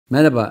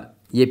Merhaba,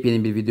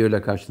 yepyeni bir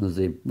videoyla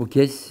karşınızdayım. Bu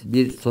kez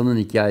bir sonun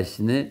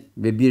hikayesini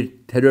ve bir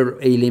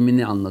terör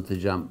eylemini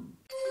anlatacağım.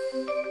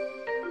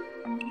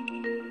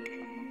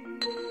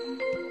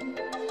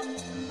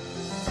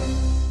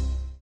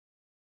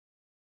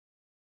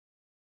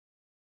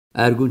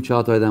 Ergun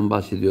Çağatay'dan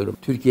bahsediyorum.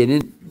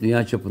 Türkiye'nin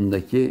dünya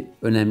çapındaki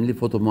önemli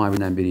foto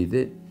muhabirinden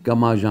biriydi.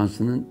 Gama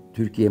Ajansı'nın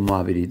Türkiye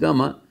muhabiriydi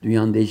ama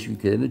dünyanın değişik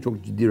ülkelerinde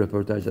çok ciddi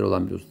röportajlar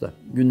olan bir usta.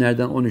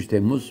 Günlerden 13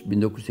 Temmuz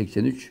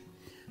 1983,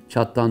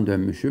 Çat'tan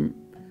dönmüşüm.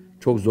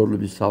 Çok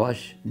zorlu bir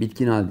savaş.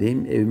 Bitkin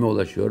haldeyim. Evime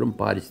ulaşıyorum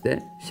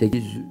Paris'te.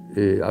 8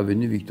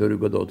 Avenue Victor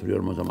Hugo'da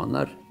oturuyorum o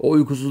zamanlar. O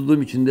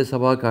uykusuzluğum içinde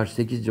sabaha karşı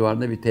 8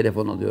 civarında bir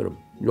telefon alıyorum.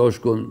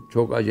 Coşkun,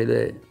 çok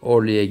acele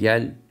Orly'e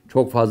gel.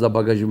 Çok fazla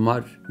bagajım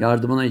var.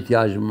 Yardımına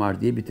ihtiyacım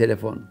var diye bir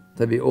telefon.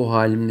 Tabii o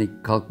halimle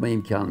kalkma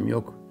imkanım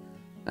yok.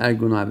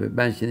 Ergun abi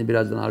ben seni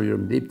birazdan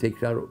arıyorum deyip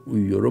tekrar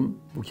uyuyorum.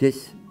 Bu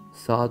kez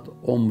saat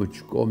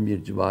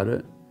 10.30-11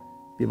 civarı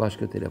bir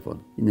başka telefon.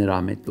 Yine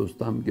rahmetli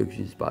ustam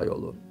Gökçin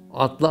Sipahoğlu.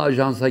 Atla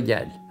ajansa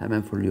gel.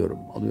 Hemen fırlıyorum.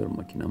 Alıyorum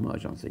makinamı,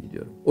 ajansa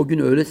gidiyorum. O gün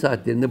öğle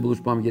saatlerinde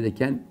buluşmam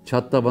gereken,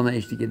 Çat'ta bana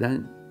eşlik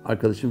eden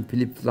arkadaşım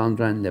Philip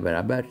Landren ile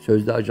beraber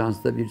sözde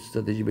ajansta bir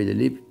strateji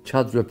belirleyip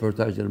Çat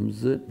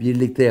röportajlarımızı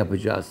birlikte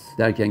yapacağız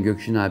derken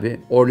Gökçin abi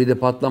Orly'de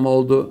patlama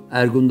oldu.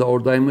 Ergun da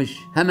oradaymış.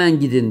 Hemen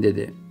gidin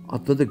dedi.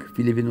 Atladık.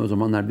 Philip'in o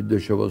zamanlar bir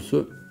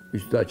döşevosu.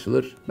 Üstü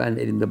açılır. Ben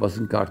elimde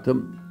basın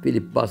kartım.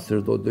 Philip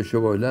bastırdı o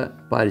döşevoyla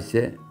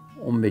Paris'e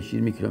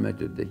 15-20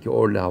 kilometredeki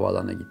Orly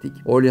Havaalanı'na gittik.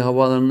 Orly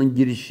Havaalanı'nın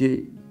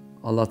girişi,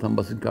 Allah'tan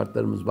basın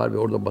kartlarımız var ve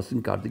orada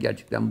basın kartı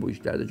gerçekten bu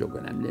işlerde çok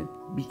önemli.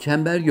 Bir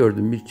çember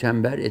gördüm, bir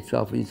çember,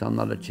 etrafı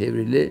insanlarla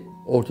çevrili.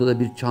 Ortada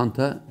bir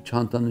çanta,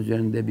 çantanın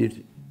üzerinde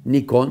bir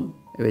Nikon,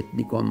 evet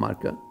Nikon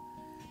marka.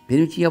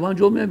 Benim için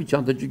yabancı olmayan bir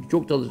çanta çünkü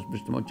çok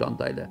çalışmıştım o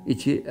çantayla.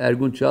 İçi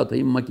Ergun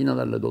Çağatay'ın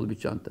makinelerle dolu bir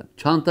çanta.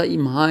 Çanta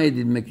imha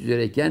edilmek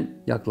üzereyken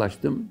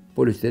yaklaştım.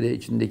 Polislere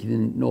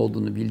içindekinin ne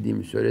olduğunu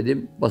bildiğimi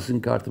söyledim. Basın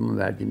kartımı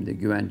verdiğimde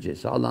güvence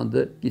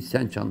sağlandı. Git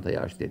sen çantayı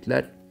aç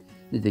dediler.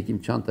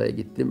 Nitekim çantaya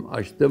gittim,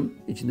 açtım.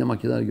 İçinde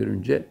makineler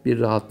görünce bir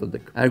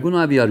rahatladık. Ergun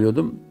abi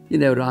arıyordum.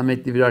 Yine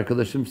rahmetli bir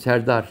arkadaşım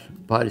Serdar,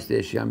 Paris'te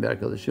yaşayan bir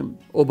arkadaşım.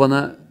 O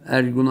bana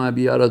Ergun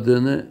abiyi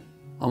aradığını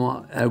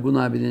ama Ergun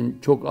abinin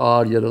çok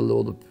ağır yaralı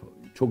olup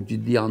çok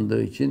ciddi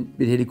yandığı için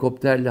bir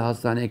helikopterle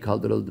hastaneye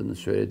kaldırıldığını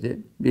söyledi.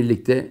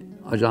 Birlikte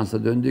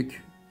ajansa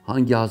döndük.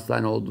 Hangi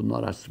hastane olduğunu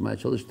araştırmaya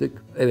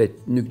çalıştık. Evet,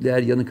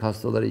 nükleer yanık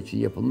hastaları için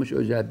yapılmış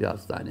özel bir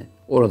hastane.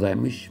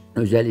 Oradaymış,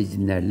 özel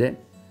izinlerle.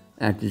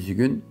 Ertesi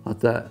gün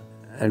hatta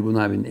Ergun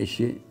abinin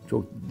eşi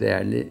çok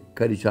değerli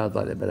Karı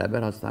Çağatay'la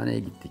beraber hastaneye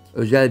gittik.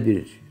 Özel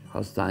bir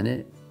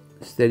hastane.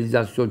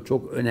 Sterilizasyon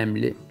çok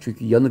önemli.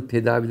 Çünkü yanık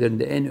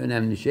tedavilerinde en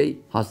önemli şey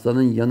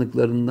hastanın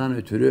yanıklarından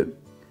ötürü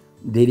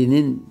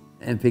derinin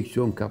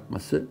enfeksiyon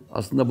kapması.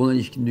 Aslında buna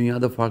ilişkin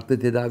dünyada farklı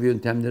tedavi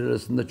yöntemleri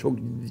arasında çok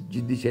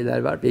ciddi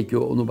şeyler var. Belki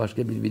onu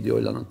başka bir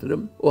videoyla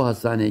anlatırım. O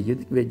hastaneye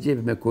girdik ve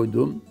cebime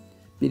koyduğum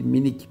bir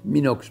minik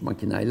Minox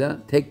makinayla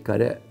tek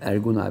kare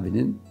Ergun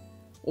abinin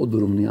o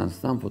durumunu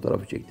yansıtan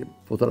fotoğrafı çektim.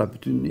 Fotoğraf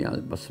bütün dünya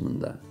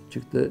basımında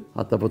çıktı.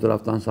 Hatta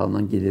fotoğraftan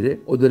sağlanan geliri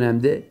o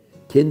dönemde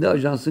kendi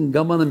ajansın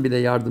Gama'nın bile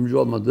yardımcı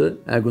olmadığı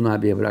Ergun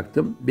abiye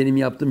bıraktım. Benim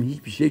yaptığım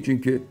hiçbir şey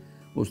çünkü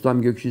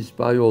ustam Gökçin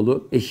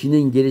Sipahoğlu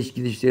eşinin geliş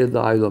gidişleri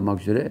dahil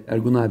olmak üzere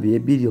Ergun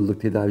abiye bir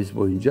yıllık tedavisi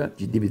boyunca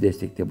ciddi bir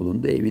destekte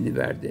bulundu. Evini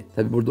verdi.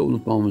 Tabi burada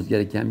unutmamamız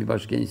gereken bir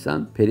başka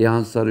insan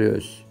Perihan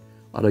Sarıöz.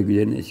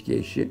 Aragüler'in eski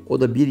eşi.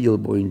 O da bir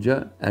yıl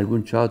boyunca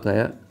Ergun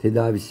Çağatay'a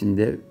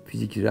tedavisinde,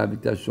 fiziki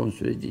rehabilitasyon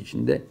süreci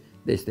içinde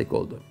destek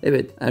oldu.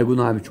 Evet, Ergun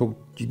abi çok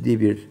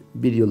ciddi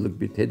bir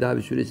yıllık bir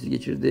tedavi süresi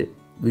geçirdi.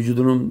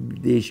 Vücudunun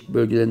değişik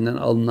bölgelerinden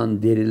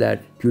alınan deriler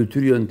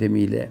kültür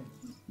yöntemiyle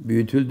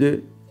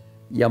büyütüldü,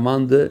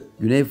 yamandı.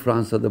 Güney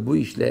Fransa'da bu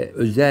işle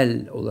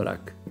özel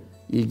olarak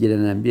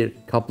ilgilenen bir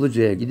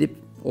kaplıcaya gidip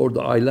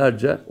orada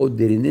aylarca o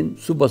derinin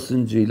su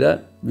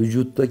basıncıyla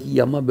vücuttaki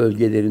yama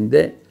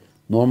bölgelerinde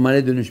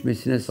normale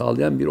dönüşmesine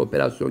sağlayan bir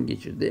operasyon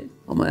geçirdi.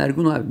 Ama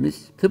Ergun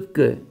abimiz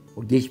tıpkı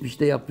o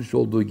geçmişte yapmış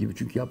olduğu gibi,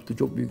 çünkü yaptığı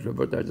çok büyük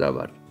röportajlar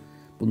var.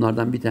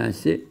 Bunlardan bir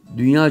tanesi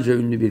dünyaca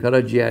ünlü bir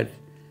karaciğer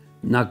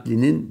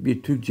naklinin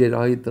bir Türk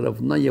cerrahi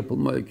tarafından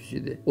yapılma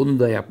öyküsüydü. Onu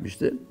da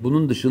yapmıştı.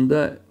 Bunun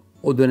dışında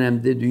o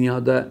dönemde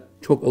dünyada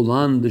çok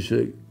olağan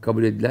dışı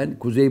kabul edilen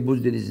Kuzey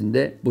Buz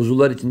Denizi'nde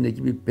buzullar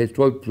içindeki bir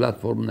petrol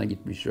platformuna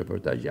gitmiş,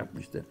 röportaj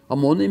yapmıştı.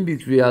 Ama onun en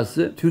büyük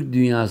rüyası Türk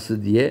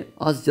dünyası diye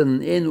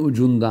Asya'nın en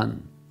ucundan,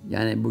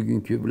 yani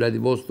bugünkü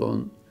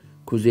Vladivostok'un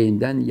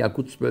kuzeyinden,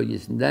 Yakutsk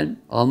bölgesinden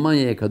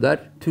Almanya'ya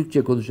kadar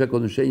Türkçe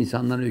konuşa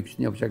insanların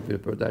öyküsünü yapacak bir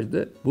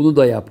röportajdı. Bunu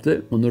da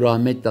yaptı. Onu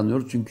rahmetle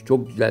anıyoruz çünkü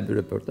çok güzel bir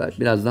röportaj.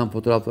 Birazdan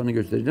fotoğraflarını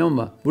göstereceğim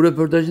ama bu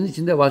röportajın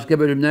içinde başka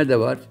bölümler de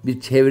var. Bir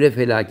çevre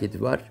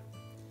felaketi var.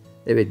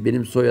 Evet,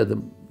 benim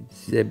soyadım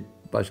size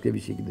başka bir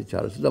şekilde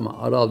çağrışır ama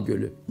Aral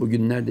Gölü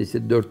bugün neredeyse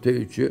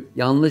 3/4'ü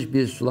yanlış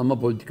bir sulama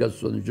politikası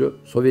sonucu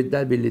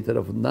Sovyetler Birliği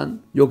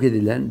tarafından yok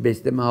edilen,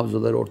 besleme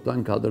havzaları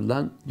ortadan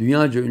kaldırılan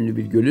dünyaca ünlü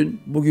bir gölün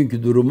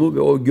bugünkü durumu ve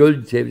o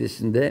göl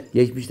çevresinde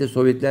geçmişte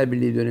Sovyetler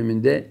Birliği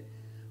döneminde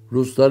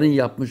Rusların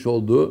yapmış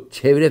olduğu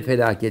çevre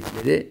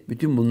felaketleri,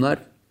 bütün bunlar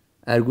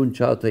Ergun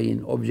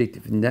Çağatay'ın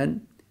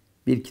objektifinden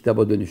bir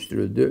kitaba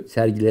dönüştürüldü,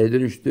 sergilere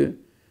dönüştü,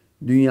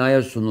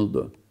 dünyaya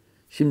sunuldu.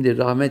 Şimdi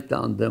rahmetle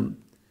andığım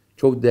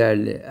çok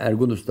değerli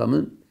Ergun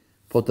ustamın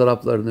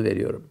fotoğraflarını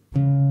veriyorum.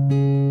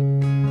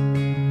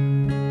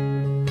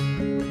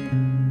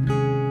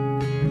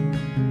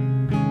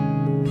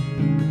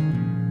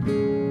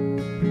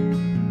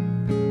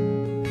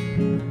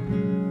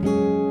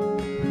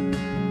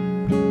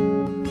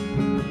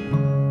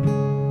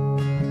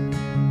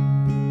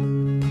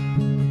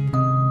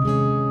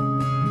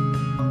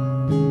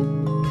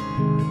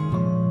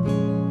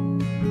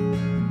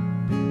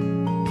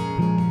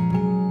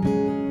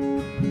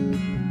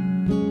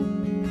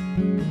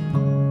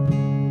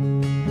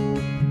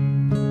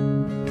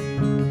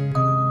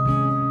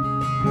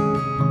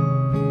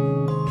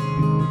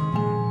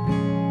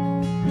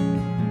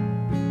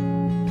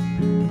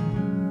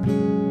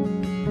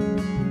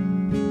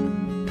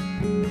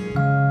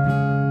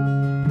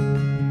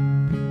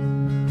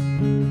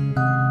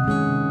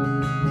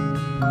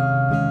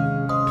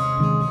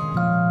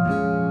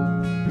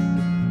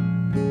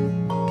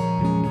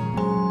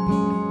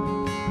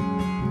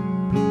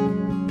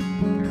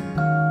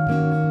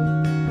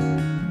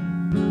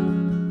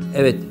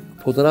 Evet,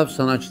 Fotoğraf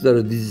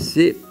Sanatçıları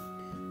dizisi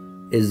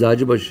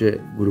Eczacıbaşı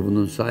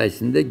grubunun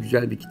sayesinde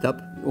güzel bir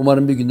kitap.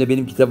 Umarım bir günde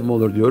benim kitabım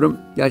olur diyorum.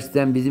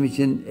 Gerçekten bizim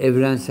için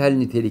evrensel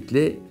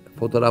nitelikli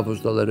fotoğraf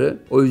ustaları.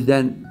 O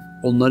yüzden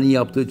onların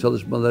yaptığı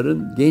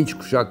çalışmaların genç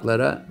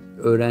kuşaklara,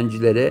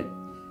 öğrencilere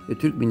ve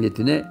Türk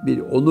milletine bir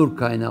onur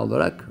kaynağı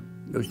olarak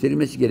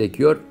gösterilmesi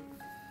gerekiyor.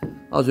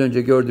 Az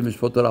önce gördüğümüz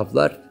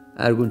fotoğraflar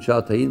Ergun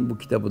Çağatay'ın bu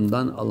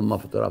kitabından alınma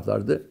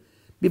fotoğraflardı.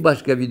 Bir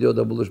başka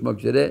videoda buluşmak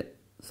üzere.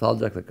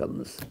 Sağlıcakla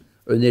kalınız.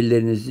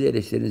 Önerilerinizi,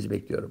 eleştirilerinizi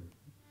bekliyorum.